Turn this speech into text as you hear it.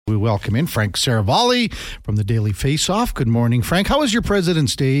We welcome in Frank Seravalli from the Daily Face-Off. Good morning, Frank. How was your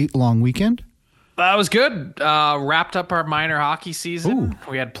President's Day long weekend? That was good. Wrapped up our minor hockey season.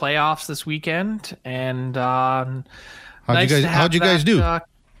 Ooh. We had playoffs this weekend, and How'd you guys do?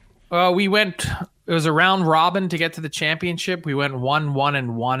 We went. It was a round robin to get to the championship. We went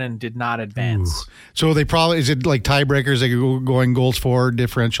 1-1-1 and did not advance. Ooh. So they probably, is it like tiebreakers? They go going goals for,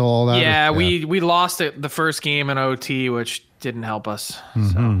 differential, all that? Yeah, we lost it the first game in OT, which didn't help us.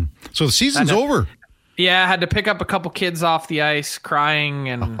 Mm-hmm. So the season's over. Yeah, I had to pick up a couple kids off the ice crying,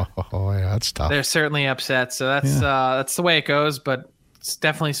 and that's tough. They're certainly upset. So that's the way it goes. But it's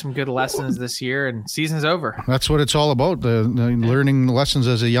definitely some good lessons this year, and season's over. That's what it's all about, the learning lessons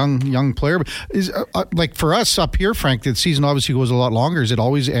as a young player. Is like for us up here, Frank, the season obviously goes a lot longer. Does it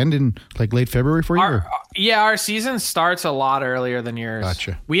always end in like late February for you? Our season starts a lot earlier than yours.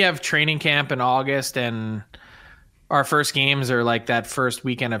 Gotcha. We have training camp in August, and our first games are like that first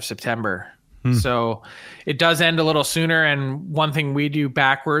weekend of September. So it does end a little sooner. And one thing we do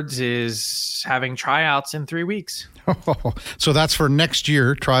backwards is having tryouts in 3 weeks. So that's for next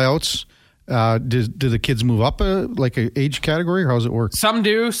year, tryouts. Do the kids move up like an age category, or how does it work? Some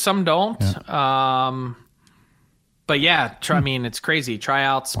do, some don't. Yeah. But yeah, I mean, it's crazy.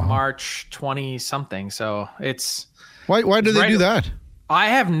 Tryouts March 20 something. So it's why do they do that? I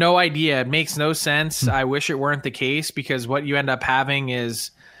have no idea. It makes no sense. I wish it weren't the case, because what you end up having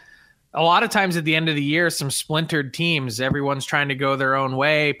is a lot of times at the end of the year, some splintered teams. Everyone's trying to go their own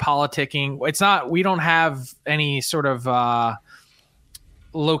way, politicking. We don't have any sort of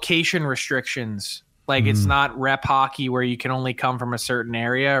location restrictions. Like it's not rep hockey where you can only come from a certain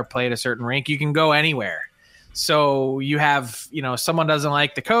area or play at a certain rink. You can go anywhere. So you have, someone doesn't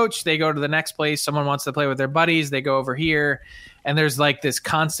like the coach, they go to the next place. Someone wants to play with their buddies, they go over here. And there's like this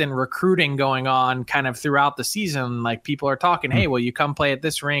constant recruiting going on kind of throughout the season. Like people are talking, hey, will you come play at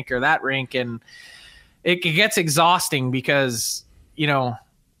this rink or that rink? And it gets exhausting because,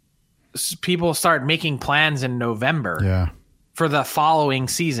 people start making plans in November for the following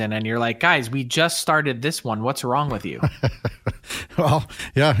season. And you're like, guys, we just started this one. What's wrong with you? Well,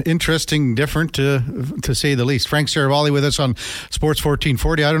 yeah, interesting, different to say the least. Frank Seravalli with us on Sports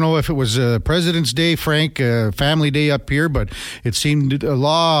 1440. I don't know if it was President's Day, Frank, Family Day up here, but it seemed a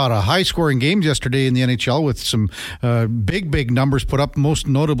lot of high-scoring games yesterday in the NHL with some big numbers put up, most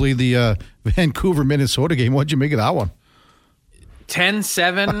notably the Vancouver-Minnesota game. What'd you make of that one?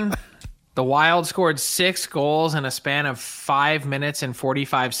 10-7. The Wild scored 6 goals in a span of 5 minutes and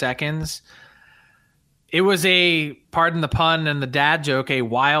 45 seconds. It was pardon the pun and the dad joke, a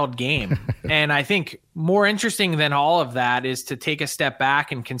wild game. And I think more interesting than all of that is to take a step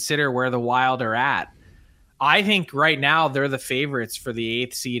back and consider where the Wild are at. I think right now they're the favorites for the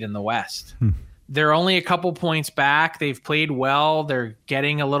 8th seed in the West. They're only a couple points back. They've played well. They're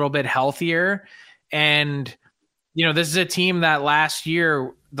getting a little bit healthier. And, this is a team that last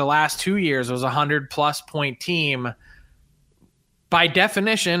year, the last 2 years, was a 100-plus point team. By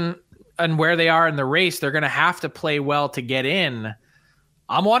definition, and where they are in the race, they're going to have to play well to get in.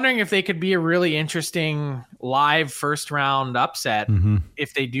 I'm wondering if they could be a really interesting live first round upset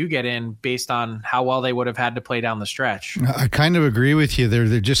if they do get in, based on how well they would have had to play down the stretch. I kind of agree with you.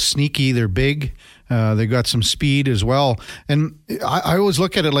 They're just sneaky. They're big. They got some speed as well. And I always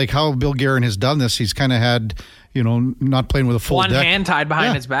look at it like how Bill Guerin has done this. He's kind of had, not playing with a full deck. One hand tied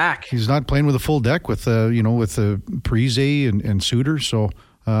behind his back. He's not playing with a full deck with, with Parise and Suter. So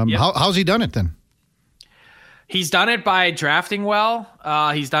how's he done it then? He's done it by drafting well.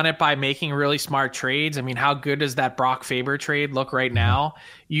 He's done it by making really smart trades. I mean, how good does that Brock Faber trade look right now?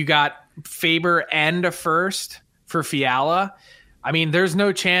 You got Faber and a first for Fiala. I mean, there's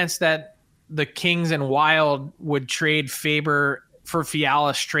no chance that the Kings and Wild would trade Faber for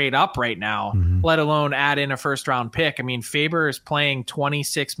Fiala straight up right now, let alone add in a first-round pick. I mean, Faber is playing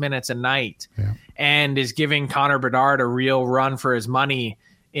 26 minutes a night and is giving Connor Bedard a real run for his money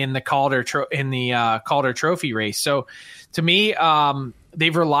in the Calder Trophy race. So to me,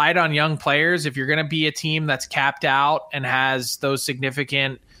 they've relied on young players. If you're going to be a team that's capped out and has those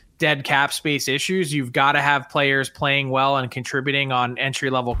significant dead cap space issues, you've got to have players playing well and contributing on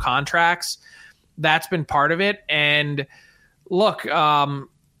entry-level contracts. That's been part of it. And look,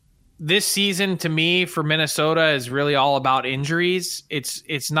 this season to me for Minnesota is really all about injuries.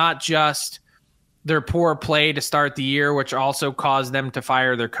 It's not just their poor play to start the year, which also caused them to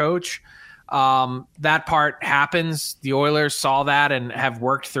fire their coach. That part happens. The Oilers saw that and have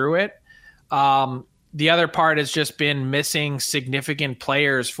worked through it. The other part has just been missing significant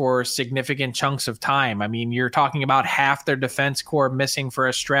players for significant chunks of time. I mean, you're talking about half their defense core missing for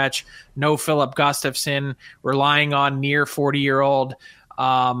a stretch. No Philip Gustafsson, relying on near 40-year-old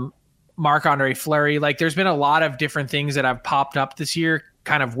Marc-Andre Fleury. Like, there's been a lot of different things that have popped up this year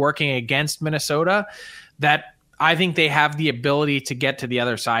kind of working against Minnesota that I think they have the ability to get to the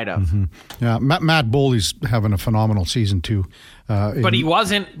other side of. Mm-hmm. Yeah, Matt Boley's having a phenomenal season too. But he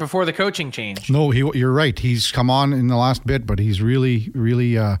wasn't before the coaching change. No, you're right. He's come on in the last bit, but he's really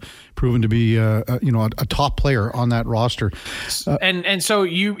proven to be a top player on that roster. And so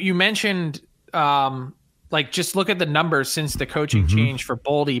you mentioned like, just look at the numbers since the coaching change for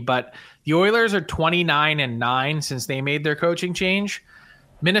Boldy, but the Oilers are 29-9 since they made their coaching change.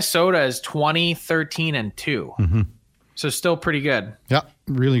 Minnesota is 20-13-2. So still pretty good. Yeah,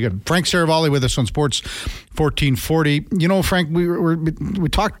 really good. Frank Seravalli with us on Sports 1440. You know, Frank, we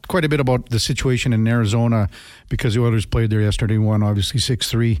talked quite a bit about the situation in Arizona because the Oilers played there yesterday, won obviously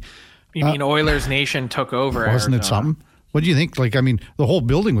 6-3. You mean Oilers Nation took over? Wasn't Arizona. It something? What do you think? Like, I mean, the whole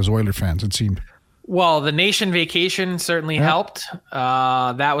building was Oiler fans, it seemed. Well, the Nation vacation certainly helped.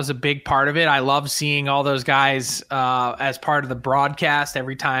 That was a big part of it. I love seeing all those guys as part of the broadcast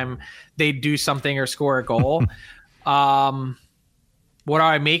every time they do something or score a goal. What do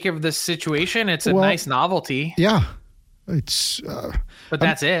I make of this situation? It's a nice novelty. Yeah. It's but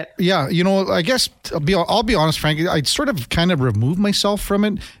that's it. Yeah, you know, I guess I'll be honest, Frank. I sort of kind of removed myself from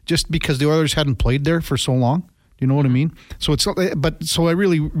it just because the Oilers hadn't played there for so long. You know what I mean? So so I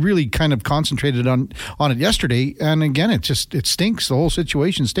really kind of concentrated on it yesterday, and again, it stinks. The whole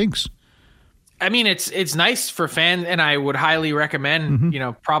situation stinks. I mean, it's nice for fans, and I would highly recommend. You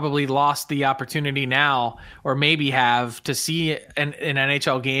know, probably lost the opportunity now, or maybe have, to see an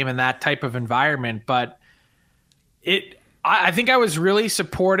NHL game in that type of environment. But I think I was really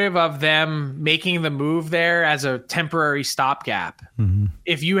supportive of them making the move there as a temporary stopgap.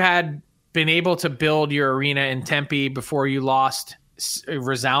 If you had been able to build your arena in Tempe before you lost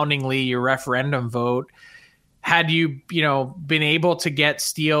resoundingly your referendum vote, had you been able to get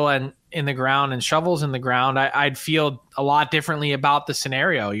steel and in the ground and shovels in the ground, I'd feel a lot differently about the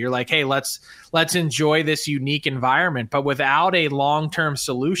scenario. You're like, hey, let's enjoy this unique environment. But without a long-term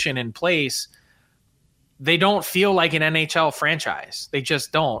solution in place, they don't feel like an NHL franchise. They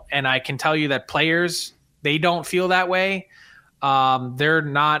just don't. And I can tell you that players, they don't feel that way. They're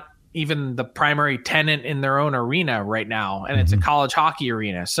not even the primary tenant in their own arena right now, and it's a college hockey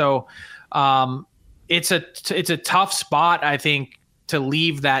arena. So it's a tough spot, I think, to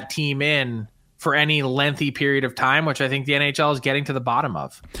leave that team in for any lengthy period of time, which I think the NHL is getting to the bottom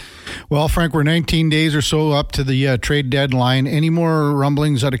of. Well, Frank, we're 19 days or so up to the trade deadline. Any more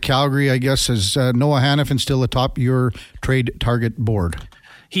rumblings out of Calgary? I guess, is Noah Hanifin still atop your trade target board?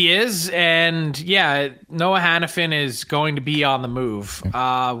 He is, and yeah, Noah Hanifin is going to be on the move.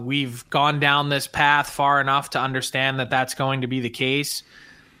 We've gone down this path far enough to understand that that's going to be the case.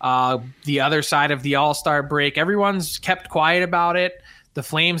 The other side of the All-Star break, everyone's kept quiet about it. The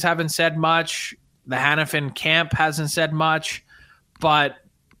Flames haven't said much. The Hanifin camp hasn't said much. But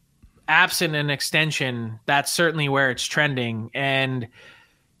absent an extension, that's certainly where it's trending. And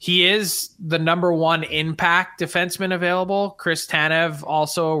he is the number one impact defenseman available. Chris Tanev,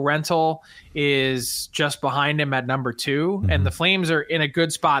 also rental, is just behind him at number 2. And the Flames are in a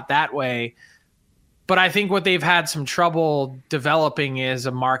good spot that way. But I think what they've had some trouble developing is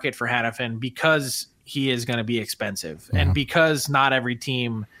a market for Hanifin because he is going to be expensive. And because not every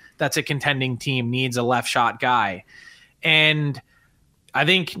team that's a contending team needs a left shot guy. And I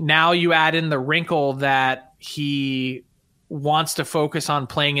think now you add in the wrinkle that he wants to focus on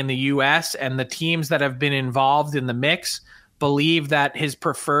playing in the U.S., and the teams that have been involved in the mix believe that his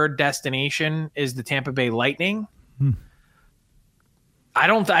preferred destination is the Tampa Bay Lightning.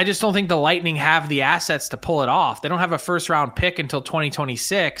 I just don't think the Lightning have the assets to pull it off. They don't have a first round pick until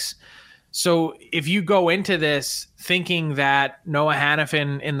 2026. So if you go into this thinking that Noah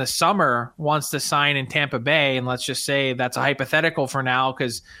Hanifin in the summer wants to sign in Tampa Bay, and let's just say that's a hypothetical for now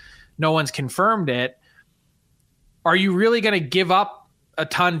because no one's confirmed it, are you really going to give up a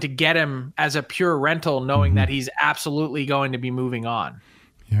ton to get him as a pure rental, knowing that he's absolutely going to be moving on?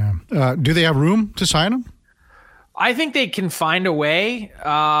 Yeah. Do they have room to sign him? I think they can find a way.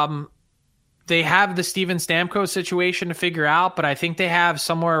 They have the Steven Stamkos situation to figure out, but I think they have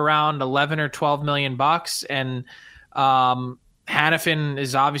somewhere around 11 or 12 million bucks. And Hanifin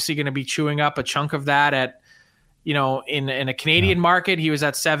is obviously going to be chewing up a chunk of that at, in a Canadian market. He was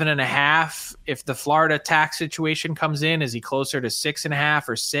at 7.5. If the Florida tax situation comes in, is he closer to 6.5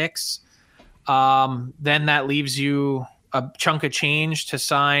 or 6? Then that leaves you a chunk of change to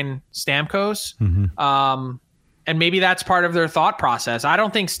sign Stamkos. And maybe that's part of their thought process. I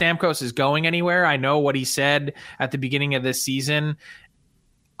don't think Stamkos is going anywhere. I know what he said at the beginning of this season.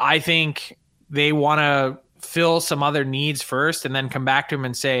 I think they want to fill some other needs first and then come back to him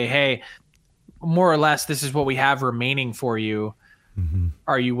and say, hey, more or less, this is what we have remaining for you. Mm-hmm.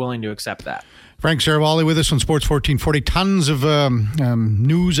 Are you willing to accept that? Frank Seravalli with us on Sports 1440. Tons of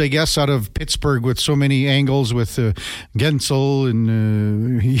news, I guess, out of Pittsburgh with so many angles with Gensel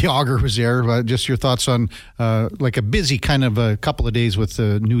and Jágr was there. Just your thoughts on like a busy kind of a couple of days with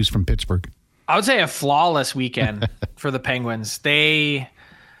news from Pittsburgh. I would say a flawless weekend for the Penguins. It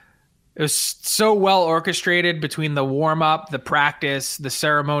was so well orchestrated between the warm-up, the practice, the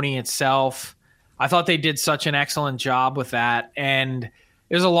ceremony itself. I thought they did such an excellent job with that. And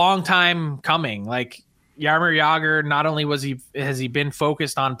it was a long time coming. Like Jaromír Jágr, not only has he been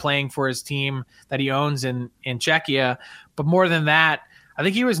focused on playing for his team that he owns in Czechia, but more than that, I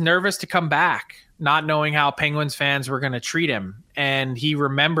think he was nervous to come back, not knowing how Penguins fans were going to treat him. And he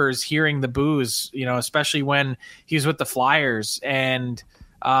remembers hearing the boos, especially when he was with the Flyers and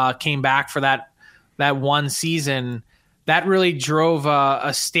came back for that one season. That really drove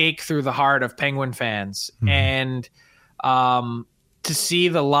a stake through the heart of Penguin fans. Mm-hmm. And to see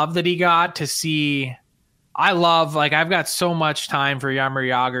the love that he got, I've got so much time for Jaromír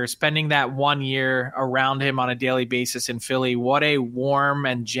Jágr, spending that 1 year around him on a daily basis in Philly. What a warm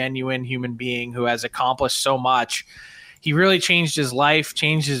and genuine human being who has accomplished so much. He really changed his life,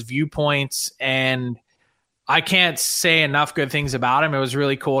 changed his viewpoints, and I can't say enough good things about him. It was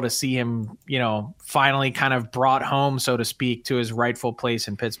really cool to see him, finally kind of brought home, so to speak, to his rightful place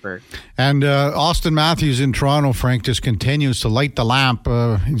in Pittsburgh. And Austin Matthews in Toronto, Frank, just continues to light the lamp.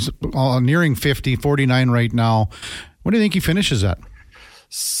 He's nearing 50, 49 right now. What do you think he finishes at?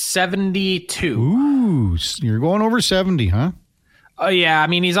 72. Ooh, you're going over 70, huh? Oh, yeah. I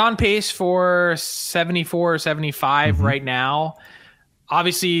mean, he's on pace for 74 or 75 right now.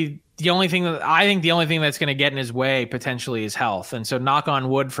 Obviously, the only thing that's going to get in his way potentially is health. And so knock on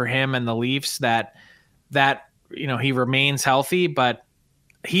wood for him and the Leafs that he remains healthy, but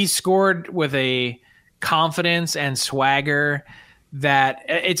he scored with a confidence and swagger that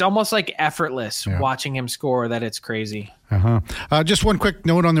it's almost like effortless watching him score, that it's crazy. Just one quick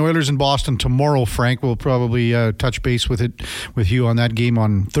note on the Oilers in Boston tomorrow, Frank. We'll probably touch base with you on that game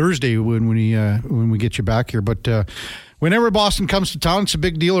on Thursday when we get you back here. But whenever Boston comes to town, it's a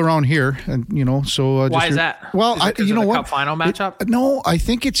big deal around here, and so. Why is that? Well, is it what? Cup final matchup? No, I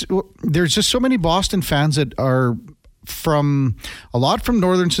think there's just so many Boston fans that are from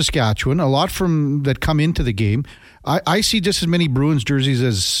northern Saskatchewan, a lot that come into the game. I see just as many Bruins jerseys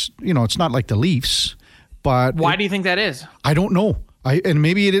as it's not like the Leafs, but why do you think that is? I don't know.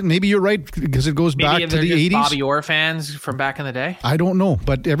 Maybe you're right because it goes back to the 80s. Bobby Orr fans from back in the day. I don't know,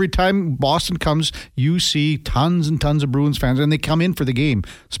 but every time Boston comes, you see tons and tons of Bruins fans, and they come in for the game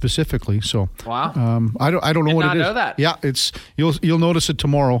specifically. So wow, I don't know what it is. Know that. Yeah, you'll notice it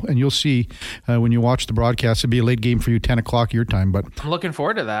tomorrow, and you'll see when you watch the broadcast. It'll be a late game for you, 10:00 your time. But I'm looking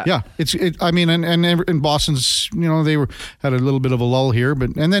forward to that. Yeah, and Boston's they had a little bit of a lull here,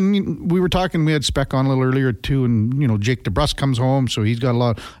 and then we were talking. We had Speck on a little earlier too, and Jake DeBrusk comes home. So he's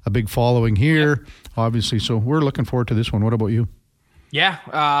got a big following here, obviously. So we're looking forward to this one. What about you? Yeah.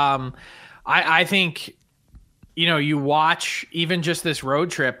 I think, you watch even just this road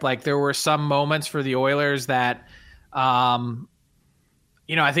trip, like there were some moments for the Oilers that, I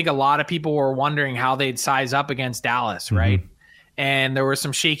think a lot of people were wondering how they'd size up against Dallas, right? And there were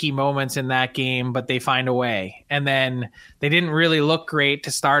some shaky moments in that game, but they find a way. And then they didn't really look great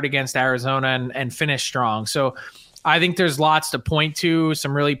to start against Arizona and finish strong. So I think there's lots to point to,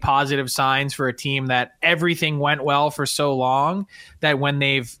 some really positive signs for a team that everything went well for so long that when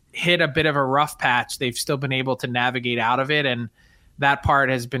they've hit a bit of a rough patch, they've still been able to navigate out of it. And that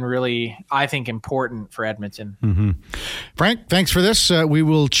part has been really, I think, important for Edmonton. Frank, thanks for this. We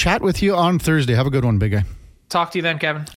will chat with you on Thursday. Have a good one, big guy. Talk to you then, Kevin.